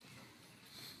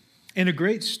In a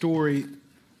great story,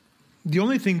 the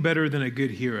only thing better than a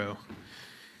good hero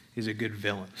is a good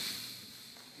villain.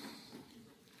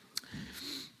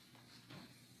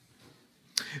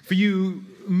 For you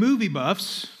movie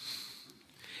buffs,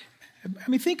 I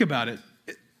mean, think about it.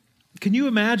 Can you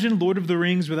imagine Lord of the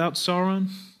Rings without Sauron?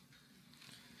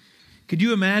 Could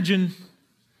you imagine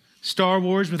Star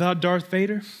Wars without Darth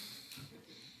Vader?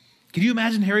 Could you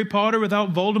imagine Harry Potter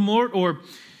without Voldemort, or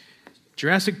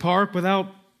Jurassic Park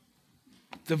without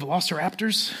the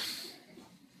Velociraptors?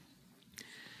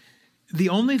 The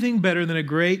only thing better than a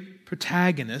great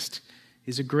protagonist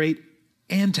is a great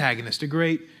antagonist, a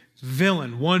great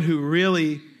villain, one who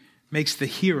really makes the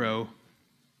hero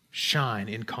shine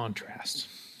in contrast.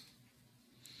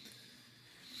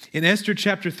 In Esther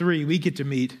chapter 3, we get to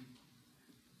meet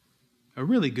a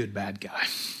really good bad guy,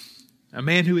 a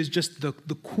man who is just the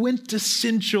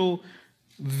quintessential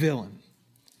villain.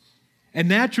 And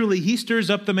naturally, he stirs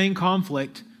up the main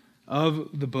conflict of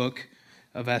the book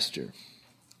of Esther.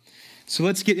 So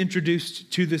let's get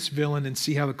introduced to this villain and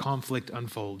see how the conflict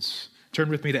unfolds. Turn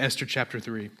with me to Esther chapter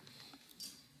 3.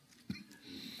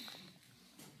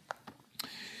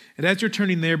 And as you're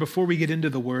turning there, before we get into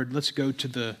the word, let's go to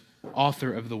the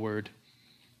author of the word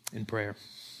in prayer.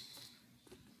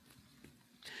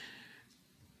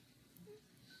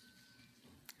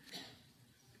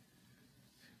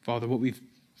 Father, what we've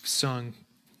sung,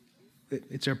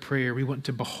 it's our prayer. We want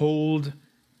to behold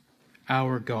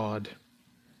our God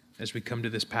as we come to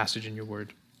this passage in your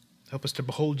word. Help us to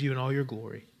behold you in all your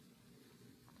glory.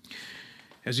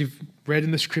 As you've read in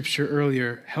the scripture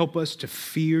earlier, help us to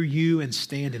fear you and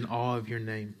stand in awe of your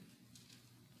name.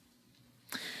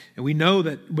 And we know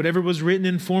that whatever was written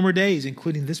in former days,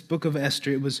 including this book of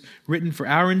Esther, it was written for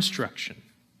our instruction,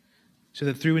 so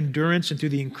that through endurance and through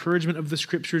the encouragement of the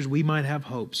scriptures, we might have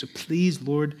hope. So please,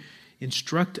 Lord,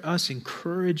 instruct us,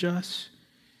 encourage us,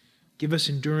 give us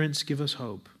endurance, give us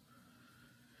hope.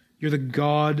 You're the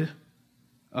God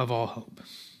of all hope.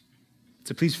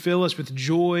 So please fill us with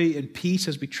joy and peace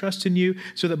as we trust in you,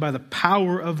 so that by the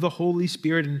power of the Holy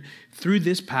Spirit and through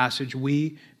this passage,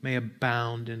 we may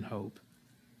abound in hope.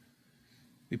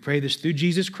 We pray this through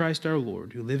Jesus Christ our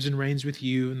Lord, who lives and reigns with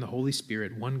you in the Holy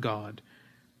Spirit, one God,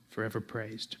 forever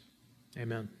praised.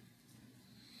 Amen.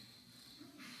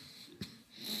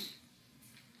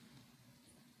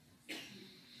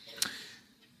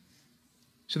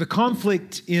 So the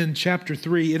conflict in chapter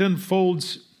 3, it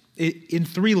unfolds in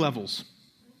three levels.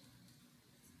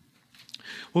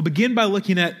 We'll begin by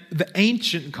looking at the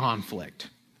ancient conflict,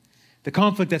 the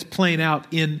conflict that's playing out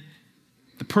in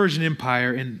the Persian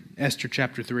Empire in Esther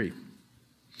chapter 3. And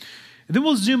then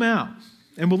we'll zoom out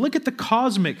and we'll look at the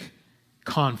cosmic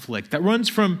conflict that runs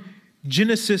from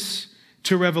Genesis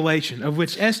to Revelation, of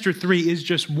which Esther 3 is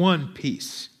just one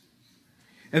piece.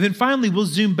 And then finally, we'll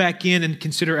zoom back in and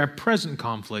consider our present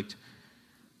conflict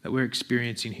that we're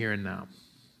experiencing here and now.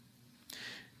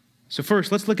 So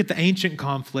first, let's look at the ancient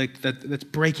conflict that's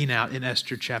breaking out in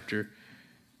Esther chapter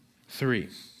 3.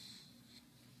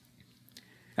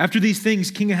 After these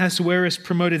things, King Ahasuerus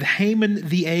promoted Haman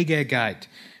the Agagite,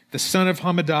 the son of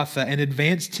Hammedatha, and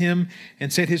advanced him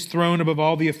and set his throne above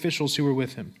all the officials who were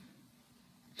with him.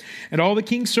 And all the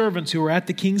king's servants who were at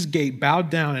the king's gate bowed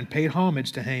down and paid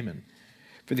homage to Haman,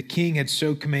 for the king had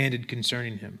so commanded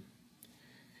concerning him.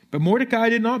 But Mordecai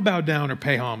did not bow down or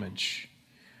pay homage.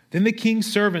 Then the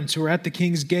king's servants who were at the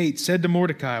king's gate said to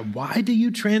Mordecai, "Why do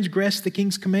you transgress the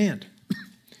king's command?"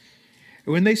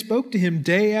 And when they spoke to him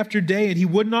day after day and he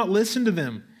would not listen to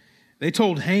them, they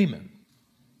told Haman,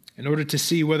 in order to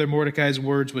see whether Mordecai's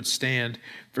words would stand,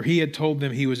 for he had told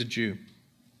them he was a Jew.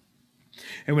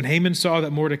 And when Haman saw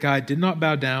that Mordecai did not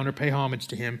bow down or pay homage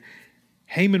to him,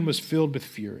 Haman was filled with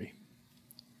fury.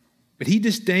 But he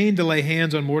disdained to lay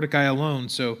hands on Mordecai alone,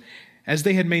 so as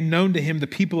they had made known to him the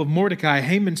people of Mordecai,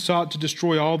 Haman sought to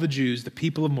destroy all the Jews, the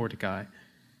people of Mordecai,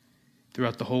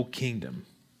 throughout the whole kingdom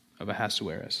of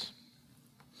Ahasuerus.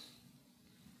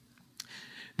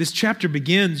 This chapter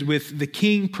begins with the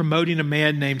king promoting a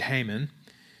man named Haman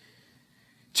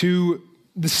to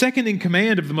the second in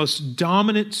command of the most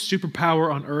dominant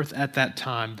superpower on earth at that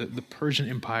time, the Persian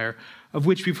Empire, of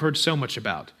which we've heard so much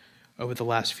about over the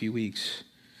last few weeks.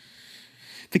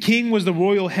 The king was the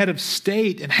royal head of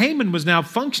state, and Haman was now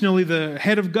functionally the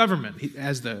head of government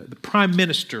as the prime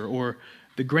minister or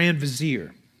the grand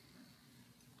vizier.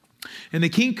 And the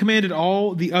king commanded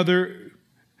all the other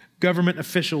government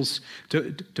officials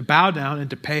to bow down and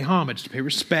to pay homage, to pay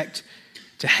respect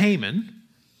to Haman,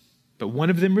 but one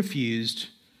of them refused,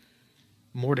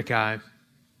 Mordecai,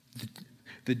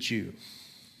 the Jew.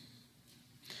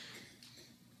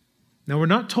 Now, we're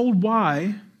not told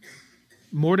why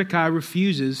Mordecai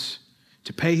refuses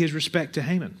to pay his respect to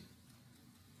Haman.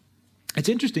 It's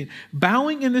interesting.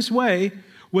 Bowing in this way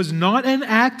was not an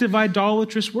act of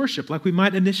idolatrous worship like we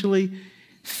might initially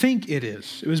think it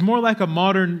is. It was more like a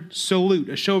modern salute,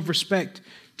 a show of respect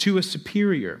to a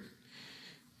superior.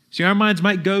 See, our minds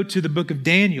might go to the book of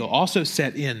Daniel, also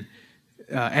set in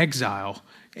exile,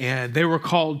 and they were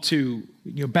called to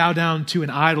bow down to an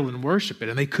idol and worship it,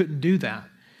 and they couldn't do that.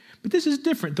 But this is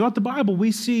different. Throughout the Bible,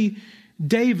 we see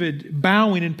David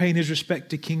bowing and paying his respect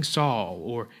to King Saul,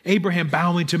 or Abraham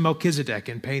bowing to Melchizedek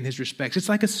and paying his respects. It's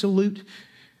like a salute,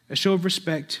 a show of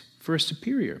respect for a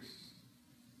superior.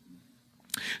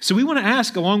 So we want to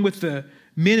ask, along with the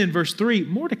men in verse 3,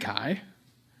 Mordecai,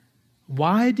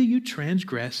 why do you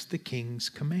transgress the king's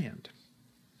command?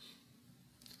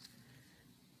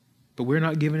 But we're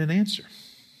not given an answer.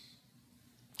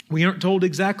 We aren't told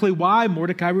exactly why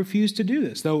Mordecai refused to do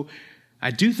this, though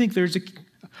I do think there's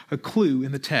a clue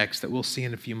in the text that we'll see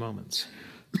in a few moments.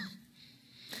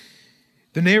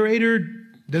 The narrator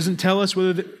doesn't tell us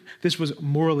whether this was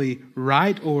morally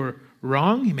right or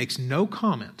wrong. He makes no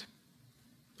comment,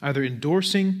 either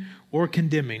endorsing or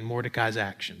condemning Mordecai's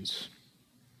actions.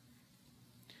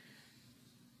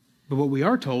 But what we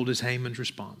are told is Haman's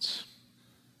response.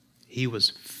 He was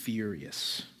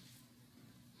furious.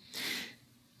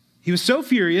 He was so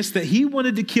furious that he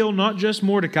wanted to kill not just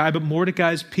Mordecai, but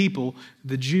Mordecai's people,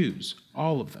 the Jews,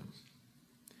 all of them.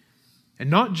 And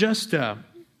not just a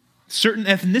certain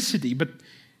ethnicity, but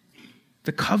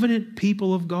the covenant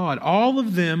people of God. All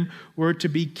of them were to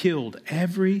be killed,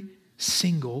 every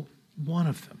single one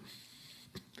of them.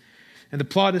 And the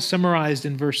plot is summarized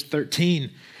in verse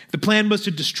 13. The plan was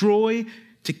to destroy,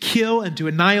 to kill, and to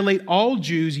annihilate all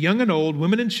Jews, young and old,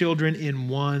 women and children, in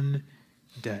one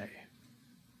day.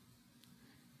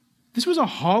 This was a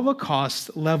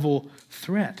Holocaust-level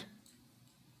threat.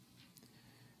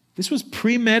 This was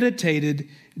premeditated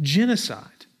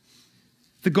genocide.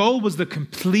 The goal was the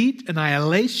complete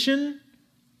annihilation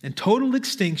and total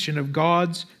extinction of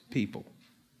God's people.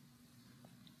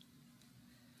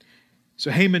 So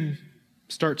Haman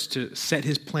starts to set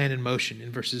his plan in motion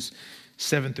in verses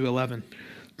 7 through 11.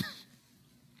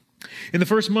 In the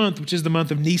first month, which is the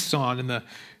month of Nisan, in the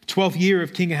 12th year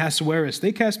of King Ahasuerus,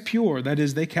 they cast pure, that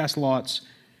is, they cast lots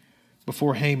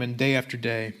before Haman day after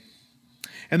day.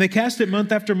 And they cast it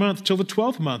month after month till the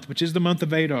 12th month, which is the month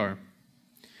of Adar.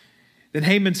 Then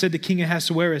Haman said to King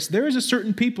Ahasuerus, "There is a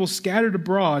certain people scattered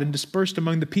abroad and dispersed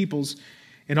among the peoples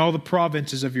in all the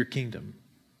provinces of your kingdom.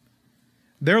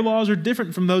 Their laws are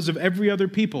different from those of every other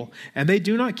people, and they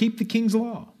do not keep the king's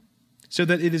law, so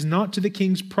that it is not to the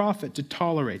king's profit to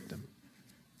tolerate them.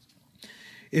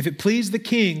 If it please the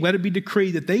king, let it be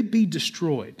decreed that they be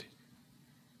destroyed.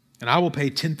 And I will pay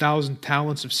 10,000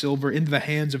 talents of silver into the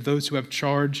hands of those who have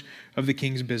charge of the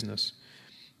king's business,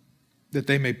 that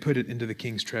they may put it into the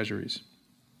king's treasuries."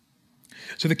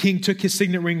 So the king took his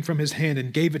signet ring from his hand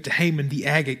and gave it to Haman the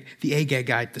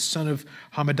Agagite, the son of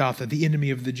Hammedatha, the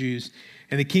enemy of the Jews.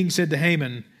 And the king said to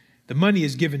Haman, "The money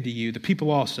is given to you, the people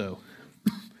also,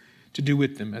 to do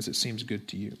with them as it seems good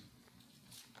to you."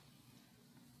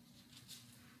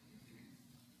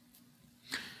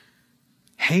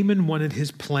 Haman wanted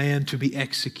his plan to be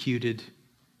executed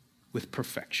with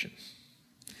perfection.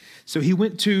 So he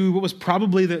went to what was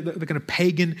probably the kind of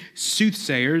pagan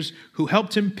soothsayers who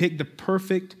helped him pick the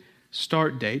perfect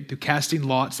start date through casting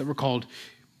lots that were called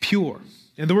pure.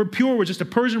 And the word pure was just a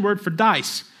Persian word for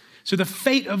dice. So the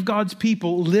fate of God's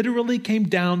people literally came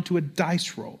down to a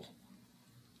dice roll.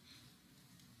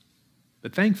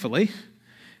 But thankfully,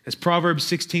 as Proverbs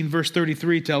 16 verse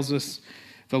 33 tells us,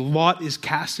 the lot is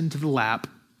cast into the lap,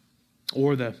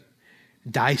 or the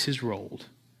dice is rolled,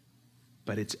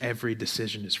 but its every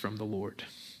decision is from the Lord.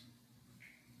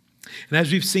 And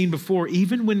as we've seen before,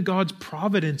 even when God's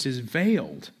providence is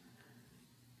veiled,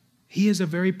 He is a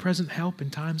very present help in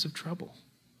times of trouble.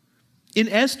 In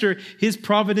Esther, His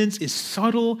providence is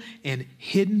subtle and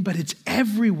hidden, but it's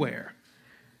everywhere.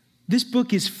 This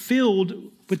book is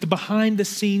filled with the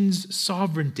behind-the-scenes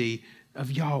sovereignty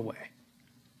of Yahweh.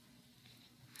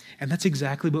 And that's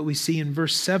exactly what we see in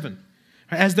verse 7.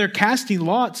 As they're casting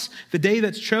lots, the day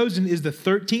that's chosen is the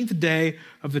 13th day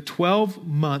of the 12th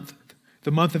month,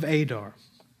 the month of Adar.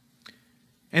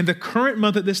 And the current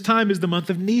month at this time is the month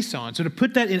of Nisan. So to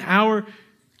put that in our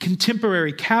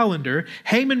contemporary calendar,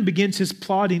 Haman begins his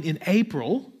plotting in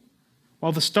April,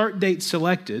 while the start date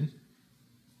selected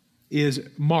is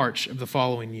March of the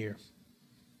following year.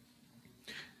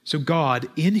 So God,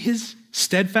 in His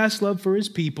steadfast love for His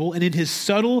people and in His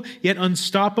subtle yet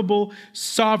unstoppable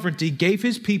sovereignty, gave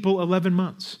His people 11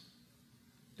 months.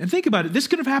 And think about it, this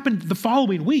could have happened the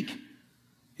following week.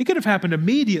 It could have happened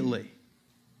immediately.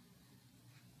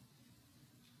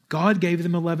 God gave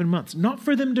them 11 months, not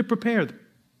for them to prepare them.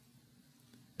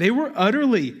 They were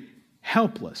utterly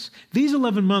helpless. These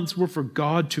 11 months were for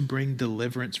God to bring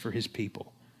deliverance for his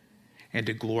people and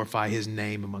to glorify his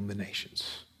name among the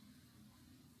nations,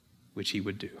 which he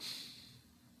would do.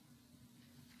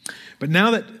 But now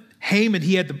that Haman,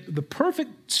 he had the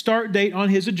perfect start date on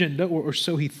his agenda, or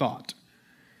so he thought,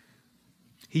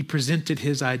 he presented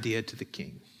his idea to the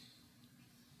king.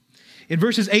 In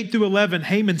verses 8 through 11,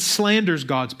 Haman slanders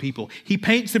God's people. He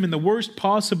paints them in the worst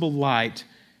possible light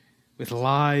with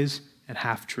lies and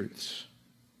half-truths.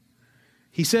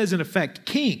 He says, in effect,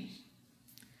 King,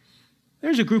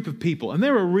 there's a group of people, and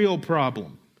they're a real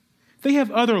problem. They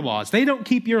have other laws. They don't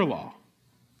keep your law,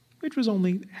 which was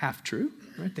only half true,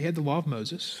 right? They had the law of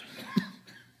Moses.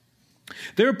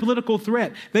 They're a political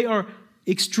threat. They are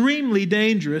extremely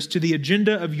dangerous to the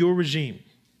agenda of your regime.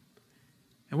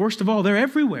 And worst of all, they're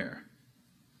everywhere.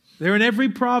 They're in every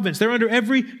province. They're under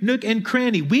every nook and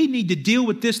cranny. We need to deal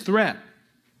with this threat.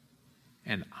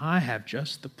 And I have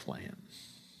just the plan.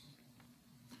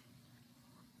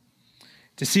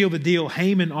 To seal the deal,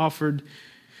 Haman offered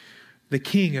the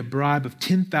king a bribe of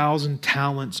 10,000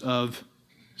 talents of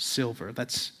silver.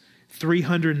 That's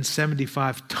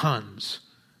 375 tons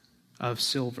of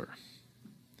silver.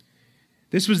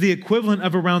 This was the equivalent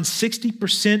of around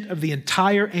 60% of the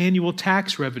entire annual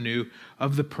tax revenue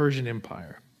of the Persian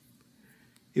Empire.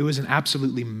 It was an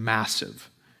absolutely massive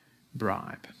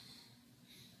bribe.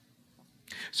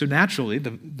 So naturally,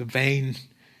 the vain,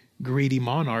 greedy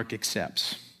monarch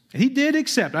accepts. And he did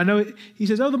accept. I know he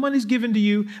says, the money's given to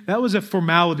you. That was a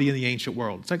formality in the ancient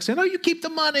world. It's like saying, you keep the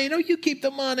money. No, you keep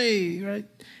the money, right?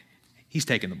 He's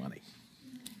taking the money.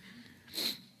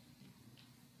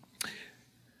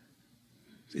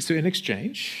 So in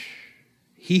exchange,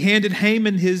 he handed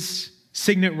Haman his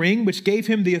signet ring, which gave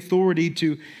him the authority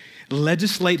to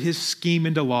legislate his scheme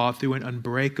into law through an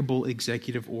unbreakable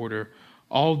executive order,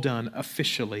 all done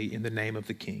officially in the name of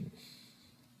the king.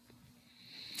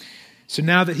 So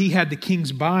now that he had the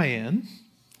king's buy-in,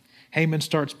 Haman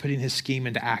starts putting his scheme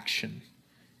into action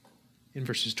in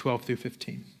verses 12 through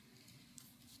 15.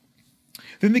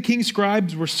 Then the king's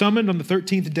scribes were summoned on the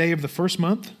 13th day of the first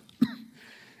month,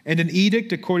 and an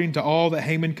edict according to all that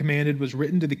Haman commanded was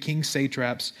written to the king's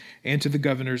satraps and to the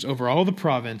governors over all the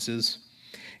provinces,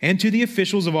 and to the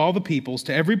officials of all the peoples,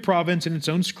 to every province in its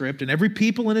own script, and every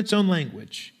people in its own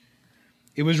language.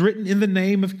 It was written in the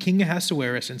name of King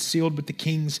Ahasuerus and sealed with the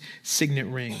king's signet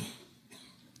ring.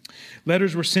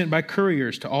 Letters were sent by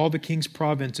couriers to all the king's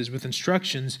provinces with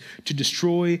instructions to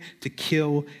destroy, to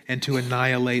kill, and to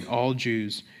annihilate all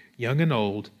Jews, young and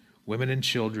old, women and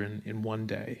children, in one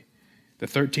day, the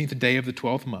 13th day of the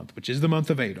 12th month, which is the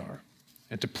month of Adar,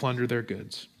 and to plunder their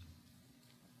goods.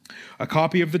 A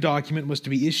copy of the document was to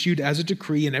be issued as a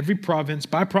decree in every province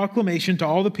by proclamation to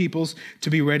all the peoples to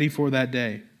be ready for that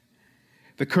day.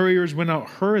 The couriers went out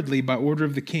hurriedly by order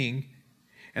of the king,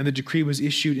 and the decree was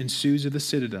issued in Susa the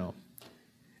citadel.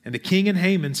 And the king and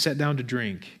Haman sat down to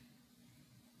drink.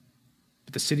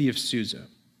 But the city of Susa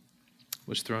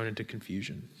was thrown into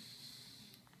confusion.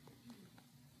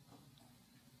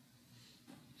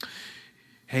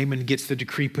 Haman gets the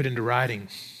decree put into writing.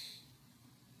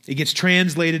 It gets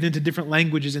translated into different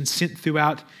languages and sent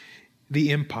throughout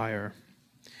the empire.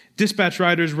 Dispatch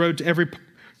riders rode to every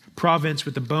province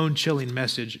with the bone-chilling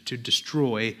message to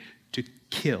destroy, to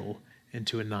kill, and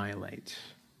to annihilate.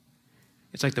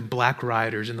 It's like the Black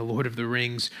Riders in The Lord of the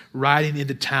Rings riding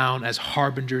into town as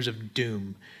harbingers of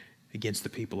doom against the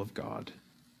people of God.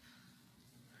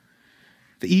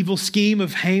 The evil scheme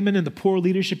of Haman and the poor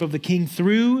leadership of the king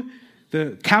threw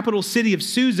the capital city of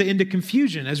Susa into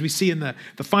confusion, as we see in the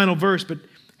final verse. But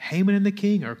Haman and the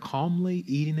king are calmly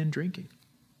eating and drinking.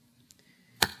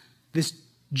 This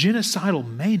genocidal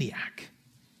maniac,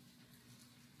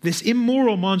 this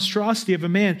immoral monstrosity of a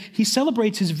man, he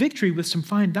celebrates his victory with some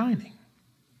fine dining.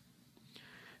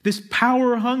 This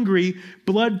power-hungry,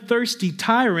 bloodthirsty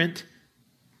tyrant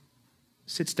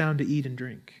sits down to eat and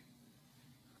drink.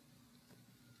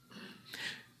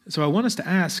 So I want us to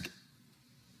ask,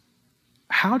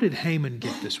 how did Haman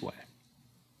get this way?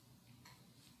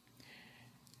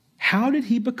 How did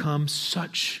he become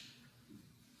such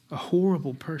a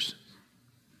horrible person,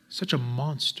 such a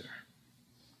monster?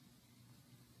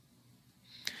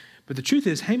 But the truth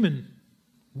is, Haman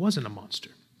wasn't a monster.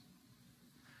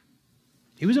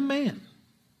 He was a man.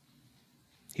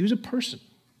 He was a person,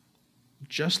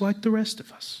 just like the rest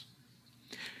of us.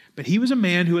 But he was a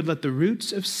man who had let the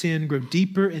roots of sin grow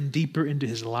deeper and deeper into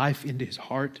his life, into his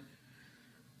heart.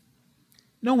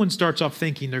 No one starts off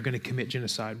thinking they're going to commit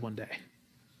genocide one day.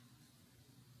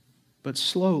 but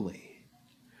slowly,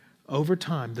 over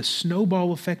time, the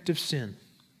snowball effect of sin,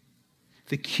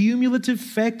 the cumulative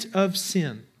effect of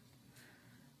sin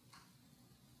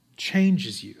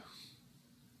changes you.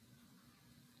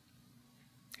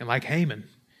 And like Haman,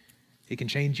 it can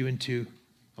change you into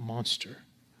a monster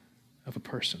of a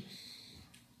person.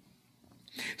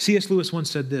 C.S. Lewis once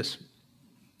said this: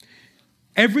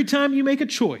 every time you make a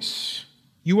choice,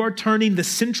 you are turning the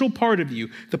central part of you,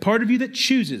 the part of you that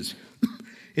chooses,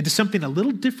 into something a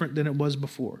little different than it was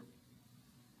before.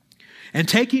 And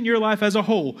taking your life as a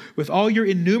whole, with all your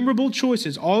innumerable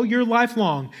choices, all your life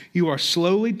long, you are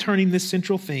slowly turning this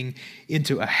central thing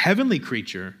into a heavenly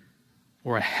creature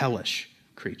or a hellish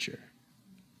creature.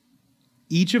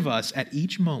 Each of us at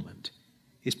each moment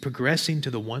is progressing to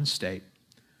the one state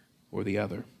or the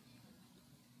other.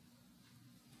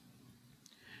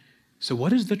 So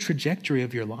what is the trajectory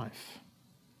of your life?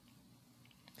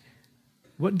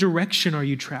 What direction are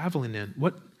you traveling in?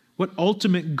 What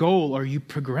ultimate goal are you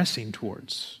progressing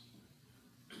towards?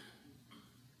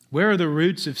 Where are the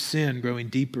roots of sin growing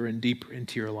deeper and deeper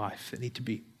into your life that need to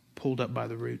be pulled up by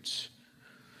the roots?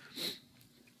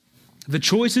 The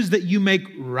choices that you make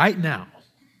right now,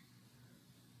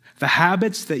 the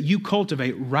habits that you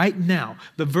cultivate right now,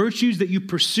 the virtues that you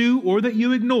pursue or that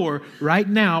you ignore right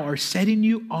now are setting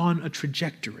you on a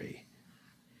trajectory.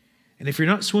 And if you're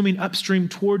not swimming upstream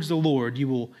towards the Lord, you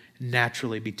will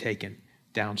naturally be taken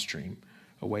downstream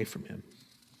away from Him.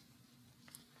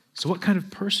 So what kind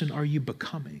of person are you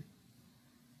becoming?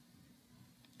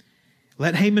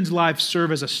 Let Haman's life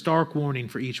serve as a stark warning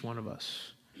for each one of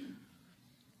us.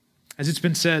 As it's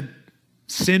been said,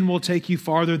 sin will take you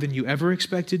farther than you ever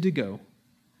expected to go.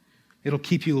 It'll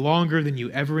keep you longer than you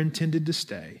ever intended to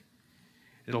stay.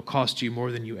 It'll cost you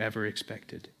more than you ever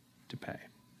expected to pay.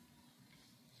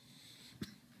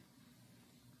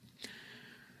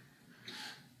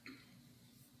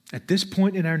 At this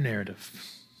point in our narrative,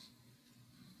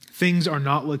 things are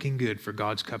not looking good for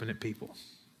God's covenant people.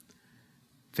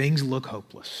 Things look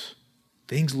hopeless.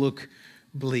 Things look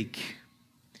bleak.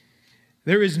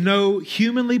 There is no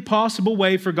humanly possible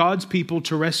way for God's people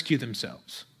to rescue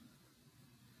themselves.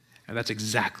 And that's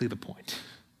exactly the point.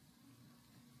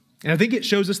 And I think it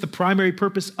shows us the primary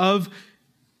purpose of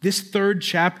this third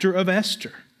chapter of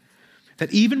Esther.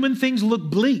 That even when things look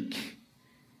bleak,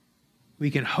 we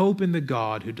can hope in the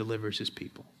God who delivers His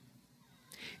people.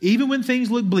 Even when things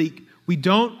look bleak, we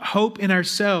don't hope in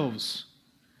ourselves.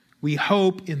 We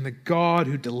hope in the God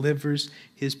who delivers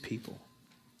His people.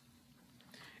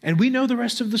 And we know the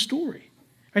rest of the story,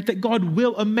 right? That God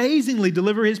will amazingly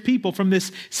deliver His people from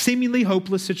this seemingly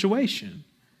hopeless situation.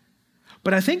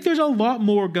 But I think there's a lot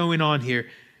more going on here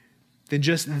than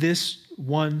just this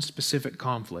one specific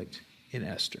conflict in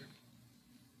Esther.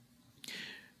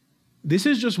 This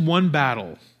is just one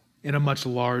battle in a much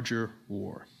larger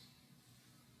war.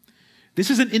 This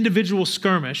is an individual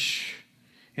skirmish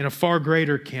in a far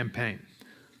greater campaign.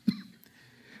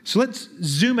 So let's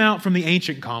zoom out from the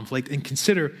ancient conflict and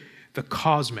consider the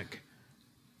cosmic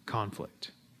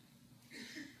conflict.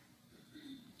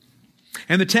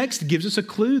 And the text gives us a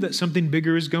clue that something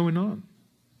bigger is going on.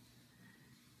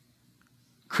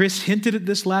 Chris hinted at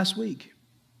this last week.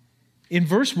 In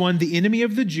verse 1, the enemy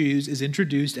of the Jews is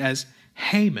introduced as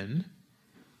Haman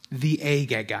the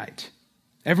Agagite.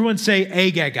 Everyone say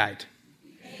Agagite.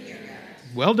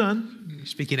 Well done. You're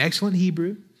speaking excellent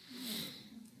Hebrew.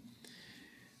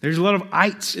 There's a lot of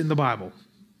ites in the Bible,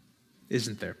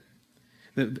 isn't there?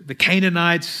 The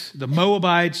Canaanites, the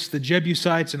Moabites, the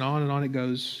Jebusites, and on it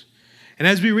goes. And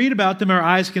as we read about them, our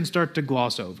eyes can start to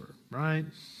gloss over, right?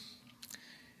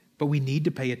 But we need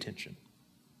to pay attention.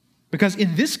 Because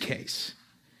in this case,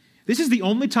 this is the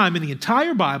only time in the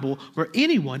entire Bible where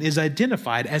anyone is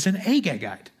identified as an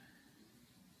Agagite.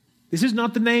 This is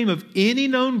not the name of any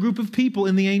known group of people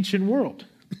in the ancient world.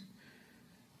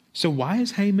 So why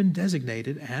is Haman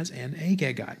designated as an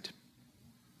Agagite?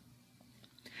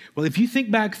 Well, if you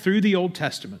think back through the Old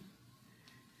Testament,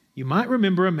 you might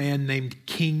remember a man named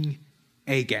King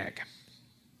Agag.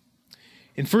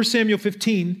 In 1 Samuel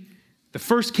 15, the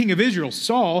first king of Israel,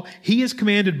 Saul, he is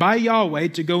commanded by Yahweh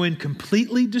to go and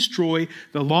completely destroy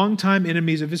the longtime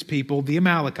enemies of his people, the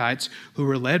Amalekites, who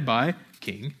were led by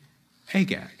King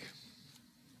Agag.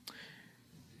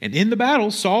 And in the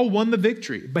battle, Saul won the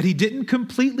victory, but he didn't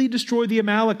completely destroy the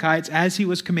Amalekites as he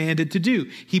was commanded to do.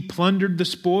 He plundered the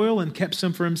spoil and kept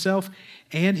some for himself,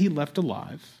 and he left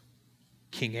alive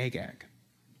King Agag.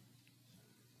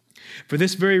 For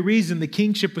this very reason, the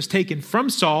kingship was taken from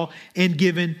Saul and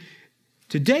given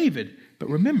to David. But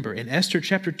remember, in Esther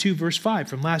chapter 2, verse 5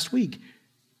 from last week,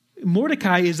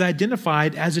 Mordecai is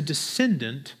identified as a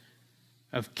descendant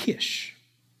of Kish.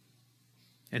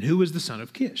 And who was the son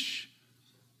of Kish?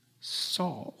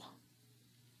 Saul.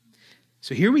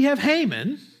 So here we have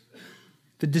Haman,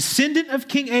 the descendant of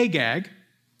King Agag,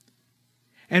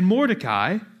 and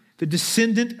Mordecai, the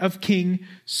descendant of King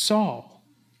Saul.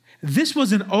 This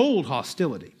was an old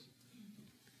hostility.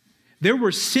 There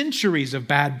were centuries of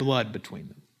bad blood between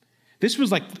them. This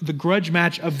was like the grudge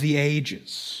match of the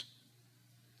ages.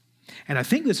 And I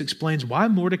think this explains why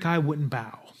Mordecai wouldn't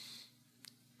bow.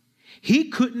 He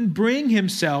couldn't bring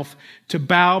himself to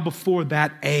bow before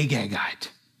that Agagite,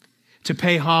 to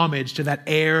pay homage to that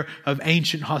heir of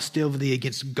ancient hostility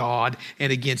against God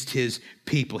and against his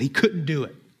people. He couldn't do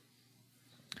it.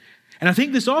 And I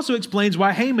think this also explains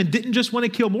why Haman didn't just want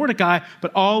to kill Mordecai,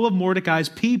 but all of Mordecai's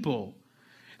people.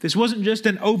 This wasn't just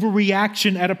an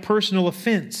overreaction at a personal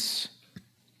offense.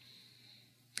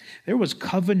 There was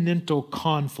covenantal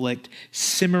conflict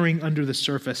simmering under the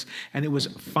surface, and it was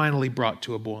finally brought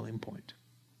to a boiling point.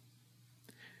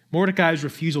 Mordecai's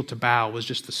refusal to bow was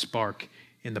just the spark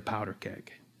in the powder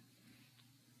keg.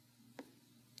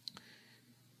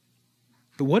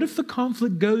 But what if the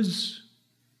conflict goes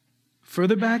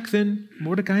further back than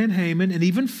Mordecai and Haman, and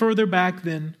even further back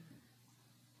than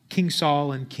King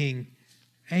Saul and King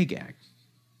Agag?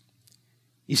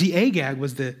 You see, Agag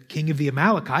was the king of the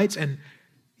Amalekites, and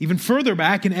even further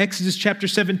back in Exodus chapter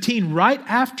 17, right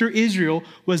after Israel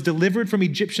was delivered from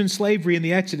Egyptian slavery in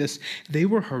the Exodus, they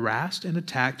were harassed and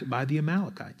attacked by the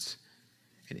Amalekites.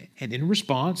 And in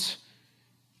response,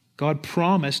 God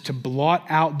promised to blot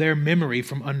out their memory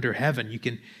from under heaven. You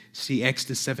can see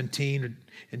Exodus 17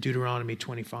 and Deuteronomy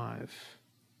 25.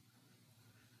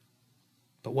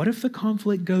 But what if the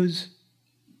conflict goes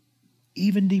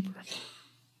even deeper?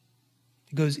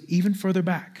 It goes even further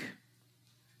back.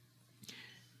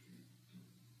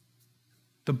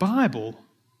 The Bible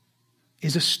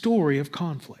is a story of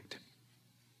conflict.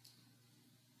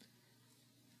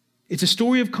 It's a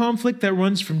story of conflict that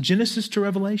runs from Genesis to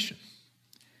Revelation,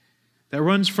 that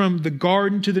runs from the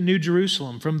garden to the New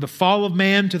Jerusalem, from the fall of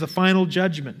man to the final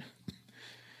judgment.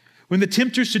 When the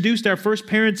tempter seduced our first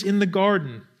parents in the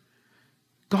garden,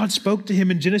 God spoke to him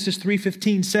in Genesis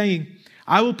 3:15 saying,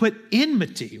 I will put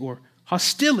enmity or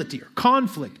hostility or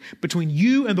conflict between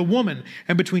you and the woman,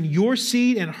 and between your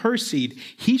seed and her seed.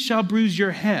 He shall bruise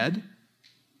your head,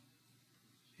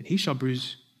 and you shall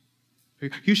bruise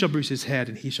his head,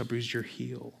 and he shall bruise your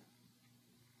heel.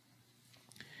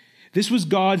 This was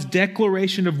God's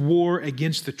declaration of war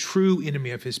against the true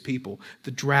enemy of his people,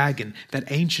 the dragon, that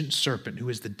ancient serpent who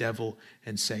is the devil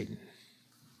and Satan.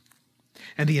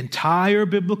 And the entire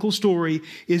biblical story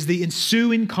is the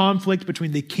ensuing conflict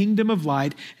between the kingdom of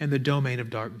light and the domain of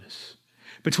darkness,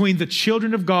 between the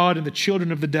children of God and the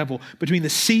children of the devil, between the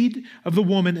seed of the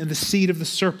woman and the seed of the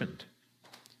serpent.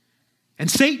 And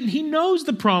Satan, he knows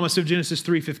the promise of Genesis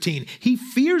 3:15. He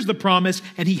fears the promise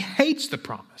and he hates the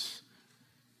promise.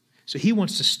 So he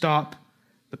wants to stop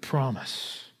the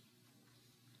promise.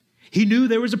 He knew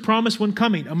there was a promised one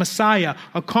coming, a Messiah,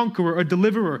 a conqueror, a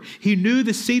deliverer. He knew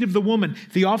the seed of the woman,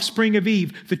 the offspring of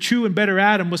Eve, the true and better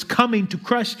Adam, was coming to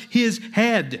crush his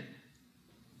head.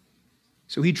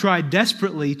 So he tried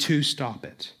desperately to stop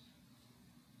it.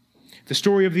 The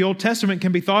story of the Old Testament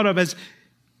can be thought of as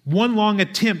one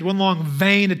long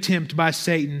vain attempt by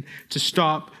Satan to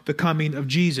stop the coming of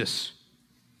Jesus.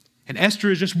 And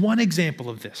Esther is just one example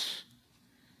of this.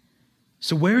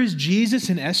 So where is Jesus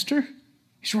in Esther?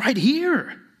 He's right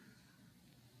here.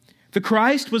 The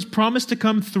Christ was promised to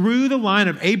come through the line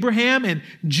of Abraham and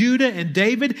Judah and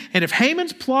David. And if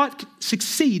Haman's plot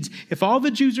succeeds, if all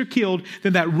the Jews are killed,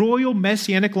 then that royal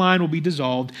messianic line will be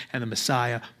dissolved and the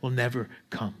Messiah will never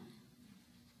come.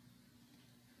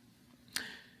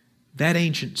 That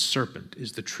ancient serpent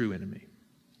is the true enemy.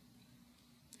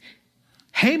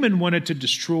 Haman wanted to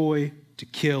destroy, to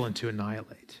kill, and to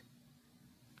annihilate.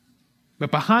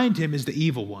 But behind him is the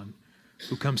evil one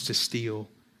who comes to steal,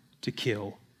 to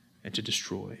kill, and to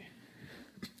destroy.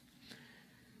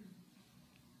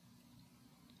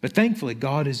 But thankfully,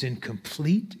 God is in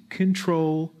complete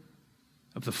control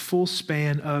of the full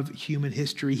span of human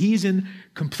history. He's in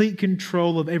complete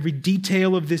control of every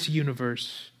detail of this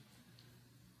universe.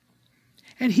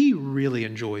 And he really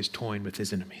enjoys toying with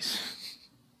his enemies.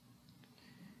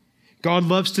 God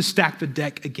loves to stack the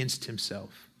deck against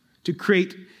himself, to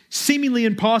create seemingly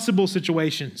impossible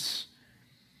situations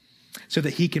so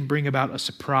that he can bring about a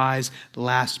surprise,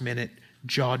 last-minute,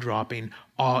 jaw-dropping,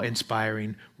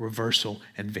 awe-inspiring reversal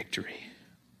and victory.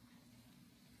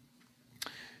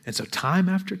 And so time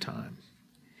after time,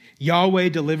 Yahweh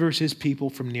delivers his people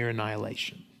from near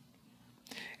annihilation.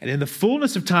 And in the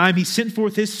fullness of time, he sent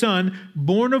forth his Son,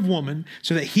 born of woman,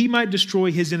 so that he might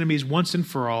destroy his enemies once and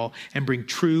for all and bring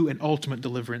true and ultimate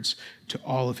deliverance to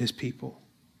all of his people.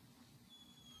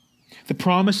 The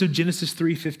promise of Genesis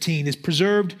 3:15 is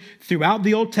preserved throughout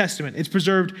the Old Testament. It's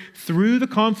preserved through the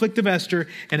conflict of Esther,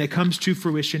 and it comes to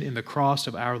fruition in the cross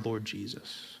of our Lord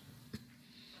Jesus.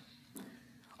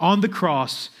 On the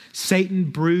cross,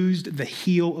 Satan bruised the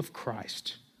heel of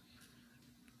Christ.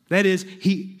 That is,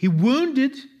 he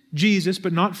wounded Jesus,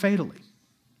 but not fatally.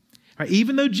 Right?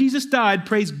 Even though Jesus died,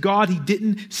 praise God, he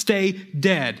didn't stay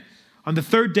dead. On the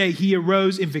third day, he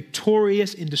arose in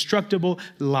victorious, indestructible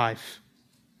life.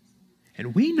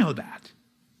 And we know that.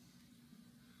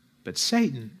 But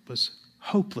Satan was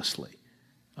hopelessly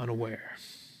unaware.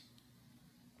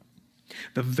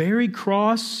 The very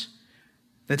cross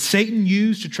that Satan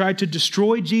used to try to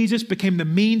destroy Jesus became the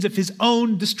means of his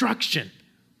own destruction.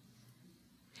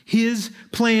 His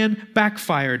plan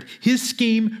backfired. His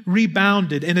scheme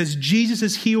rebounded. And as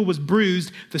Jesus' heel was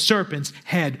bruised, the serpent's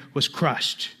head was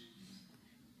crushed.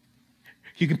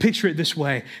 You can picture it this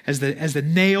way, as the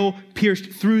nail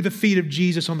pierced through the feet of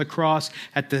Jesus on the cross,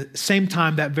 at the same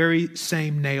time that very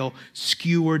same nail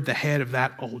skewered the head of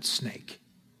that old snake.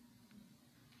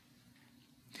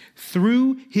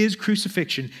 Through his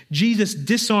crucifixion, Jesus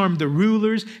disarmed the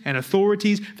rulers and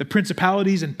authorities, the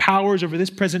principalities and powers over this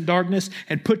present darkness,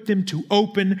 and put them to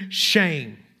open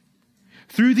shame.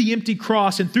 Through the empty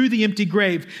cross and through the empty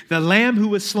grave, the Lamb who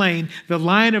was slain, the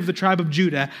Lion of the tribe of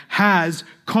Judah, has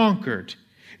conquered.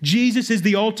 Jesus is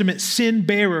the ultimate sin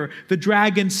bearer, the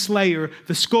dragon slayer,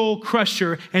 the skull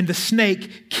crusher, and the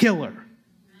snake killer.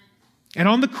 And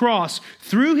on the cross,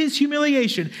 through his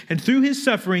humiliation and through his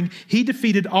suffering, he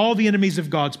defeated all the enemies of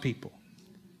God's people.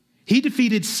 He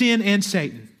defeated sin and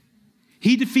Satan.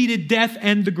 He defeated death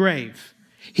and the grave.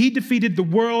 He defeated the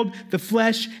world, the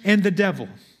flesh, and the devil.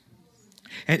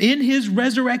 And in his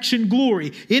resurrection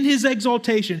glory, in his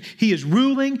exaltation, he is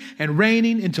ruling and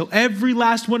reigning until every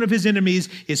last one of his enemies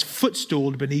is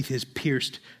footstooled beneath his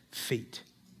pierced feet.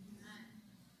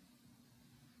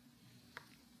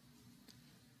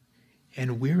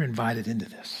 And we're invited into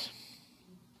this.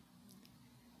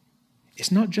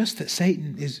 It's not just that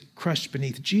Satan is crushed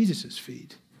beneath Jesus'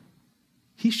 feet.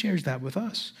 He shares that with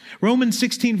us. Romans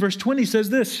 16 verse 20 says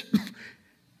this,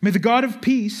 "May the God of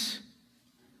peace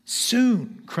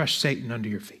soon crush Satan under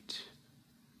your feet."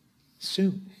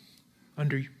 Soon,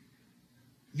 under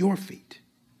your feet.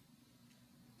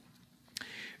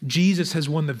 Jesus has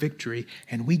won the victory,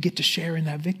 and we get to share in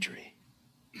that victory.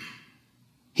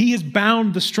 He has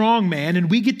bound the strong man, and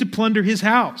we get to plunder his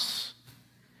house.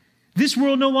 This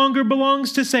world no longer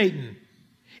belongs to Satan.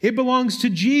 It belongs to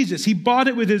Jesus. He bought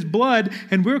it with his blood,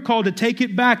 and we're called to take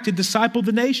it back, to disciple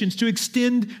the nations, to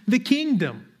extend the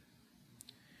kingdom.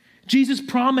 Jesus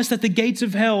promised that the gates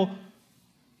of hell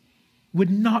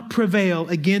would not prevail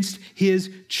against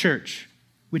his church,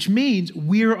 which means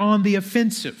we're on the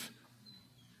offensive.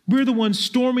 We're the ones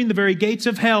storming the very gates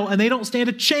of hell, and they don't stand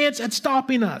a chance at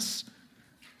stopping us.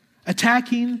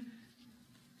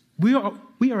 We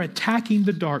are attacking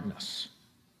the darkness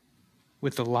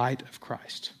with the light of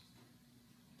Christ.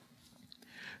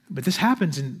 But this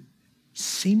happens in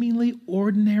seemingly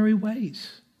ordinary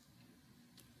ways.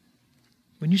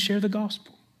 When you share the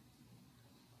gospel,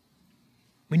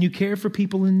 when you care for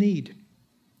people in need,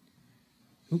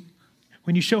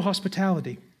 when you show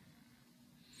hospitality,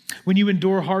 when you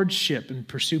endure hardship and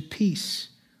pursue peace,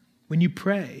 when you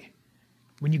pray,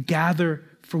 when you gather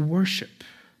for worship.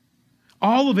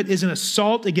 All of it is an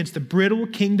assault against the brittle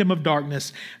kingdom of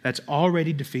darkness that's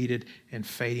already defeated and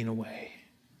fading away.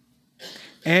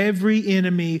 Every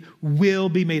enemy will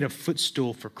be made a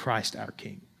footstool for Christ our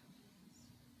King.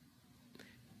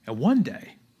 And one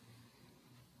day,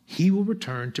 he will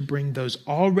return to bring those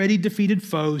already defeated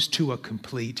foes to a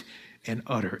complete and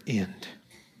utter end.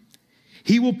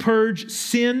 He will purge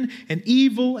sin and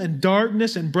evil and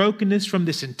darkness and brokenness from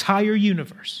this entire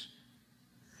universe.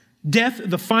 Death,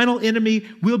 the final enemy,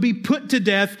 will be put to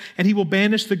death, and he will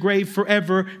banish the grave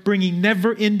forever, bringing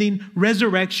never-ending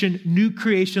resurrection, new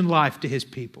creation life to his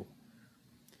people.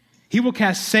 He will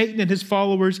cast Satan and his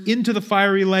followers into the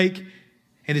fiery lake,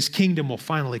 and his kingdom will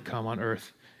finally come on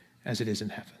earth as it is in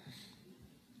heaven.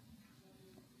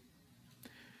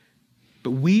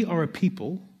 But we are a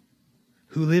people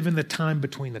who live in the time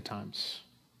between the times.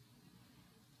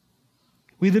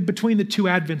 We live between the two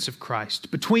advents of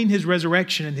Christ, between his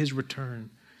resurrection and his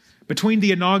return, between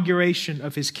the inauguration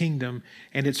of his kingdom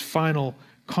and its final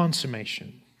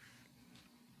consummation.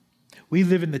 We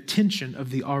live in the tension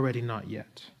of the already not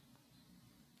yet.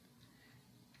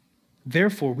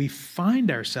 Therefore, we find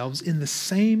ourselves in the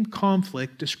same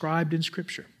conflict described in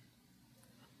Scripture.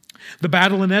 The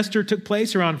battle in Esther took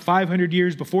place around 500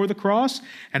 years before the cross,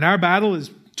 and our battle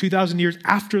is 2,000 years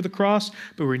after the cross,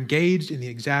 but we're engaged in the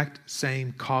exact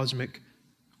same cosmic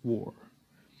war.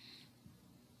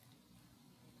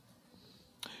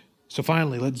 So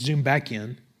finally, let's zoom back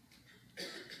in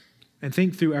and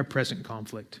think through our present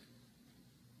conflict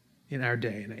in our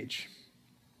day and age.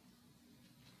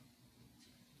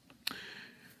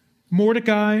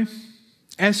 Mordecai,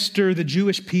 Esther, the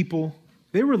Jewish people,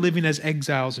 they were living as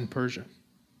exiles in Persia.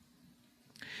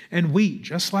 And we,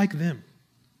 just like them,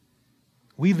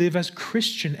 we live as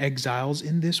Christian exiles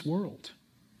in this world.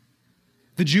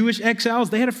 The Jewish exiles,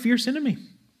 they had a fierce enemy.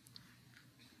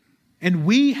 And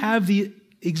we have the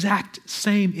exact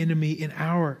same enemy in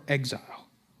our exile.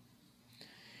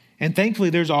 And thankfully,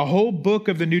 there's a whole book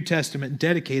of the New Testament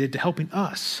dedicated to helping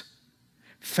us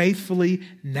faithfully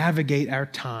navigate our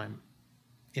time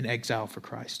in exile for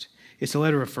Christ. It's the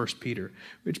letter of 1 Peter,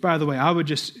 which, by the way, I would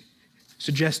just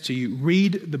suggest to you,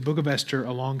 read the book of Esther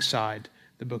alongside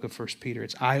the book of 1 Peter.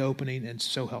 It's eye-opening and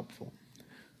so helpful.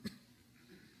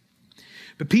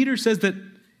 But Peter says that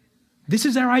this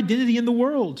is our identity in the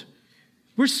world.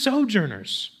 We're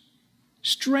sojourners,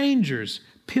 strangers,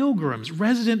 pilgrims,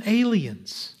 resident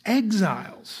aliens,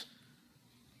 exiles.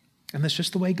 And that's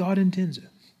just the way God intends it.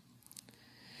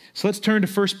 So let's turn to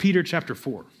 1 Peter chapter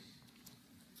 4.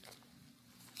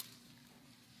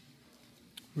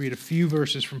 Read a few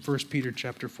verses from 1 Peter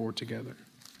chapter 4 together.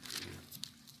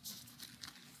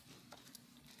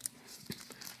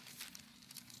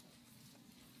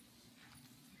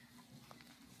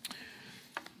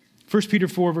 First Peter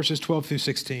 4, verses 12 through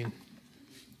 16.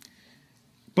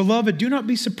 Beloved, do not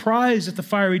be surprised at the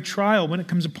fiery trial when it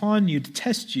comes upon you to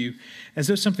test you as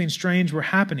though something strange were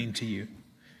happening to you.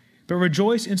 But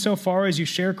rejoice insofar as you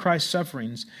share Christ's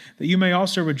sufferings, that you may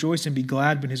also rejoice and be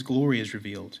glad when his glory is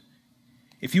revealed.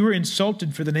 If you are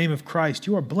insulted for the name of Christ,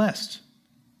 you are blessed,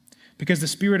 because the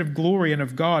Spirit of glory and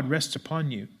of God rests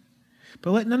upon you.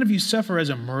 But let none of you suffer as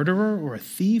a murderer or a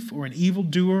thief or an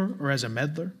evildoer or as a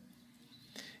meddler.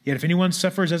 Yet if anyone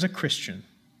suffers as a Christian,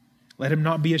 let him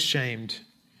not be ashamed,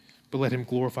 but let him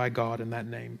glorify God in that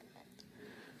name.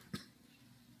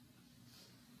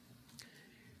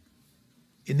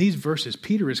 In these verses,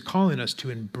 Peter is calling us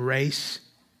to embrace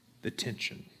the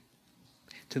tension,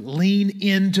 to lean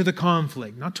into the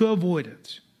conflict, not to avoid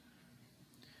it,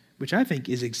 which I think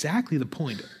is exactly the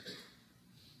point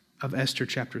of Esther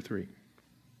chapter 3.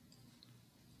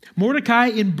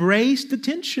 Mordecai embraced the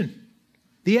tension,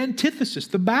 the antithesis,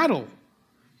 the battle.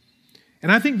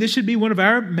 And I think this should be one of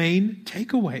our main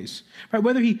takeaways. Right?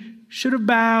 Whether he should have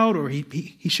bowed or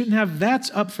he shouldn't have, that's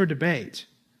up for debate.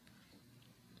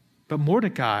 But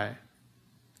Mordecai,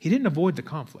 he didn't avoid the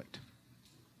conflict.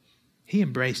 He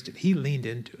embraced it. He leaned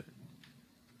into it.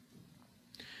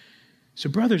 So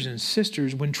brothers and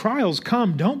sisters, when trials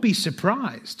come, don't be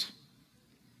surprised.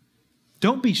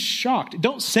 Don't be shocked.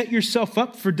 Don't set yourself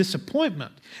up for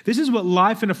disappointment. This is what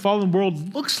life in a fallen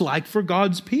world looks like for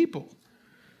God's people.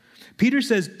 Peter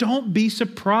says, don't be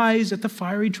surprised at the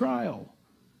fiery trial.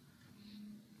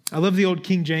 I love the old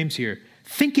King James here.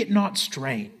 Think it not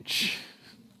strange.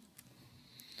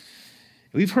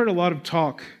 We've heard a lot of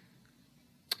talk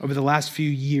over the last few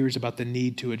years about the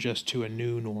need to adjust to a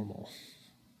new normal.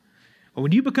 But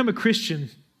when you become a Christian,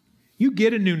 you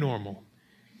get a new normal.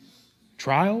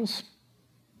 Trials,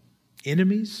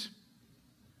 enemies,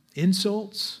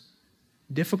 insults,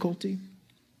 difficulty.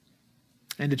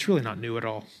 And it's really not new at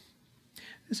all.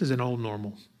 This is an old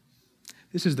normal.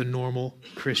 This is the normal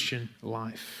Christian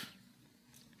life.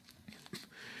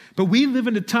 But we live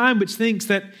in a time which thinks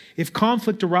that if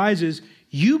conflict arises,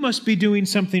 you must be doing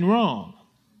something wrong.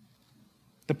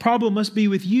 The problem must be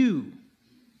with you.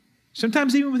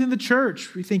 Sometimes even within the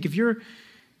church, we think if you're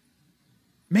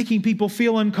making people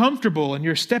feel uncomfortable and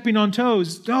you're stepping on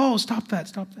toes, oh, stop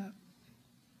that.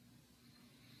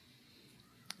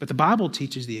 But the Bible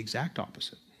teaches the exact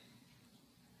opposite.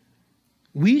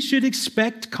 We should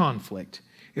expect conflict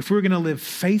if we're going to live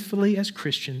faithfully as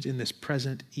Christians in this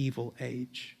present evil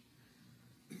age.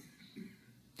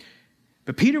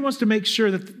 But Peter wants to make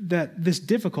sure that this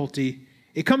difficulty,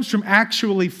 it comes from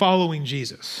actually following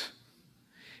Jesus.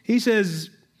 He says,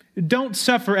 don't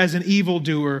suffer as an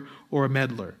evildoer or a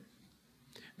meddler.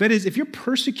 That is, if you're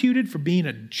persecuted for being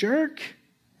a jerk,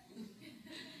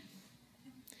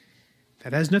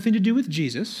 that has nothing to do with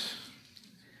Jesus.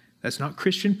 That's not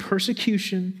Christian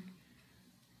persecution.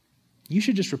 You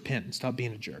should just repent and stop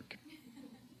being a jerk.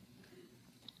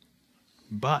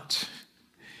 But,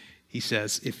 he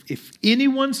says, if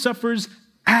anyone suffers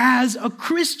as a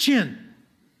Christian.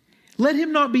 Let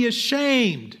him not be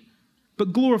ashamed,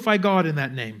 but glorify God in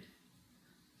that name.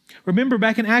 Remember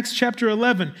back in Acts chapter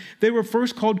 11, they were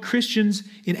first called Christians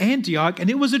in Antioch, and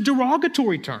it was a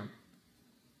derogatory term.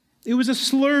 It was a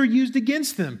slur used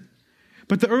against them.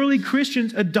 But the early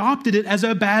Christians adopted it as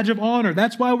a badge of honor.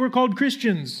 That's why we're called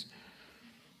Christians.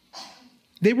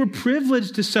 They were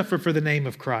privileged to suffer for the name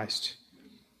of Christ.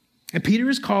 And Peter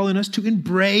is calling us to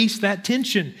embrace that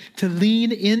tension, to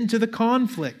lean into the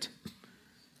conflict.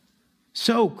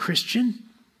 So, Christian,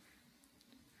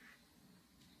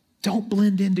 don't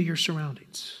blend into your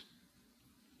surroundings.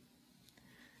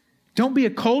 Don't be a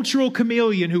cultural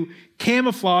chameleon who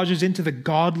camouflages into the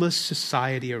godless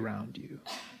society around you.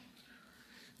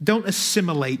 Don't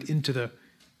assimilate into the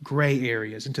gray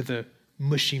areas, into the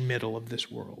mushy middle of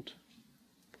this world.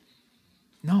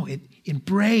 No,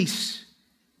 embrace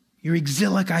your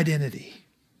exilic identity.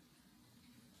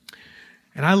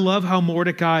 And I love how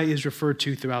Mordecai is referred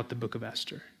to throughout the book of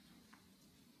Esther.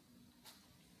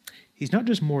 He's not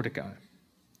just Mordecai.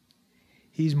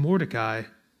 He's Mordecai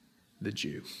the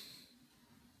Jew.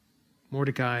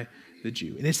 Mordecai the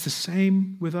Jew. And it's the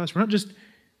same with us. You're not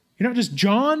just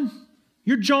John,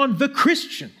 you're John the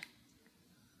Christian.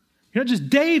 You're not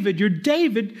just David, you're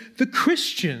David the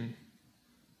Christian.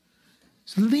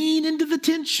 So lean into the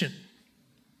tension.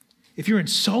 If you're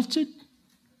insulted,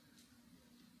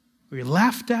 or you're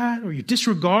laughed at, or you're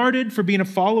disregarded for being a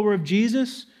follower of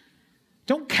Jesus,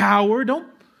 don't cower, don't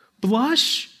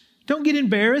blush, don't get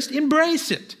embarrassed, embrace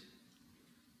it.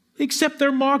 Accept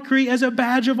their mockery as a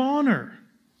badge of honor.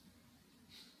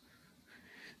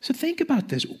 So think about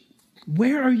this.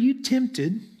 Where are you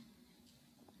tempted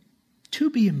to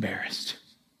be embarrassed,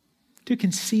 to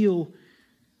conceal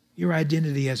your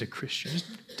identity as a Christian,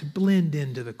 to blend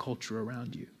into the culture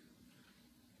around you?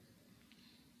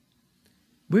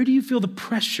 Where do you feel the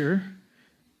pressure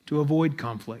to avoid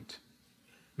conflict?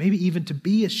 Maybe even to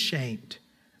be ashamed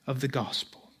of the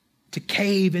gospel, to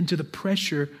cave into the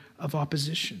pressure of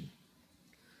opposition?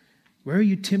 Where are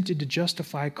you tempted to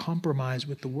justify compromise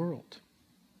with the world?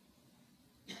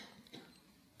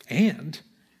 And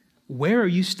where are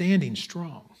you standing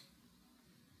strong?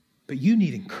 But you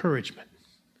need encouragement.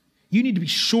 You need to be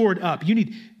shored up. You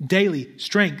need daily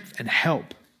strength and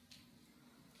help.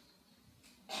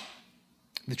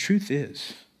 The truth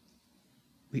is,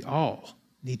 we all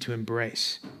need to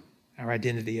embrace our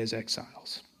identity as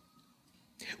exiles.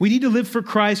 We need to live for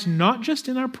Christ not just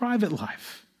in our private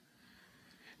life,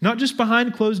 not just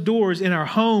behind closed doors in our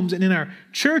homes and in our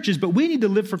churches, but we need to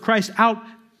live for Christ out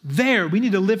there. We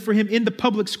need to live for him in the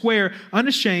public square,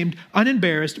 unashamed,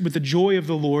 unembarrassed, with the joy of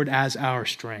the Lord as our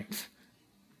strength.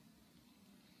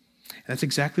 And that's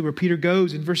exactly where Peter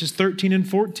goes in verses 13 and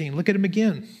 14. Look at him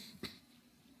again.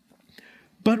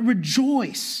 But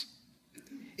rejoice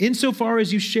insofar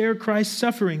as you share Christ's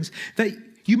sufferings, that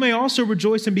you may also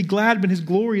rejoice and be glad when his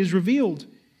glory is revealed.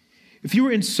 If you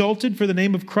are insulted for the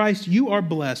name of Christ, you are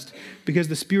blessed, because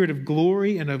the Spirit of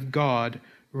glory and of God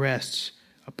rests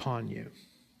upon you.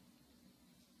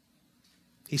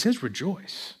 He says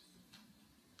rejoice.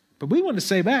 But we want to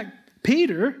say back,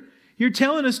 Peter, you're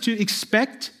telling us to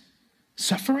expect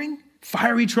suffering,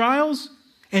 fiery trials,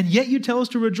 and yet you tell us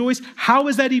to rejoice. How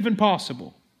is that even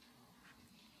possible?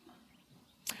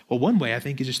 Well, one way I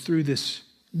think is just through this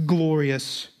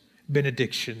glorious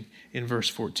benediction in verse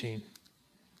 14.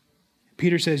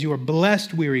 Peter says, you are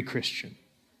blessed, weary Christian,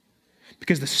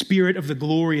 because the Spirit of the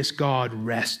glorious God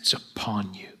rests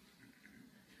upon you.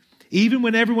 Even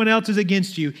when everyone else is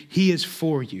against you, he is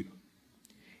for you.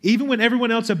 Even when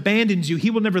everyone else abandons you, he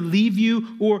will never leave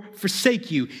you or forsake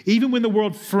you. Even when the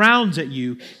world frowns at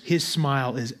you, his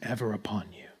smile is ever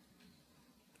upon you.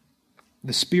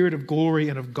 The Spirit of glory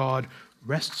and of God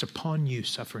rests upon you,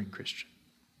 suffering Christian.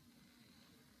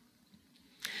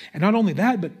 And not only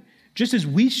that, but just as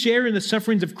we share in the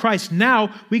sufferings of Christ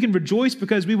now, we can rejoice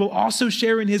because we will also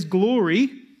share in his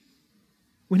glory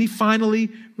when he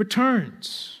finally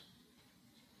returns.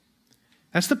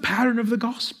 That's the pattern of the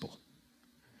gospel.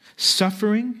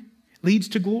 Suffering leads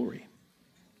to glory.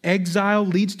 Exile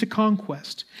leads to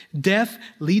conquest. Death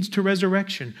leads to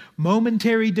resurrection.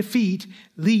 Momentary defeat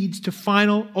leads to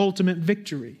final, ultimate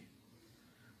victory.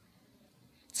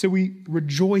 So we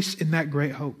rejoice in that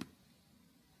great hope.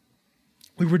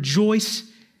 We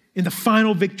rejoice in the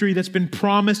final victory that's been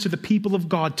promised to the people of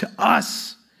God, to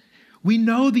us. We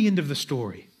know the end of the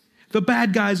story. The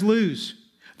bad guys lose.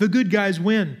 The good guys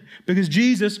win, because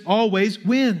Jesus always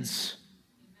wins.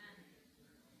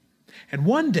 And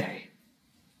one day,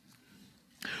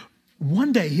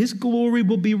 one day his glory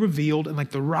will be revealed, and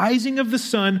like the rising of the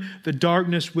sun, the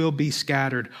darkness will be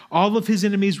scattered. All of his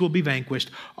enemies will be vanquished.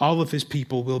 All of his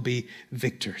people will be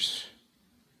victors.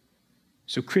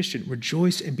 So Christian,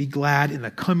 rejoice and be glad in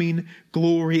the coming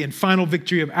glory and final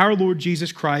victory of our Lord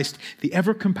Jesus Christ, the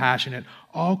ever-compassionate,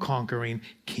 all-conquering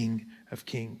King of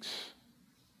Kings.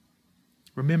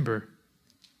 Remember,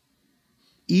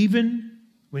 even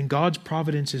when God's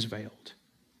providence is veiled,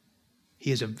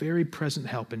 he is a very present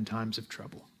help in times of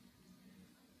trouble.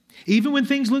 Even when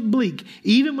things look bleak,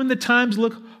 even when the times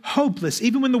look hopeless,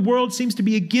 even when the world seems to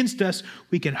be against us,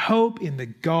 we can hope in the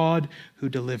God who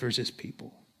delivers his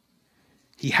people.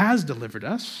 He has delivered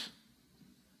us.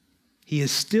 He is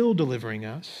still delivering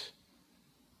us.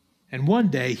 And one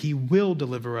day he will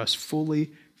deliver us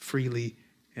fully, freely,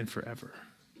 and forever.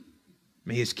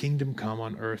 May his kingdom come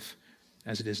on earth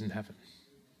as it is in heaven.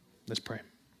 Let's pray.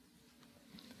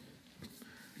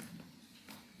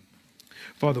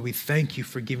 Father, we thank you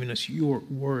for giving us your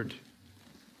word.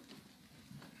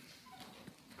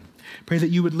 Pray that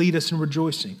you would lead us in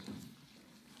rejoicing.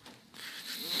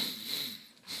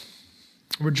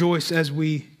 Rejoice as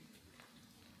we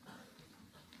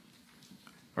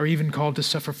are even called to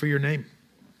suffer for your name.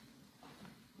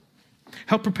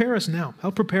 Help prepare us now.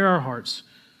 Help prepare our hearts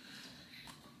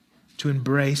to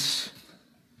embrace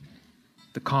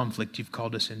the conflict you've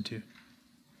called us into.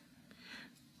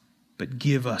 But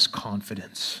give us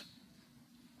confidence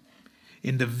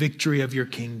in the victory of your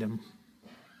kingdom,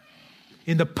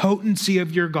 in the potency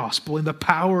of your gospel, in the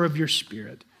power of your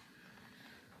Spirit.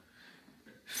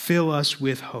 Fill us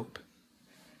with hope,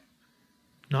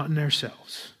 not in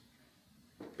ourselves,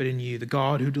 but in you, the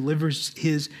God who delivers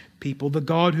his people, the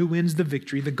God who wins the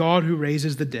victory, the God who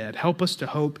raises the dead. Help us to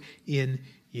hope in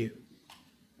you.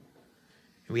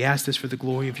 And we ask this for the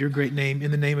glory of your great name, in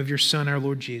the name of your Son, our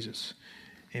Lord Jesus.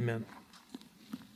 Amen.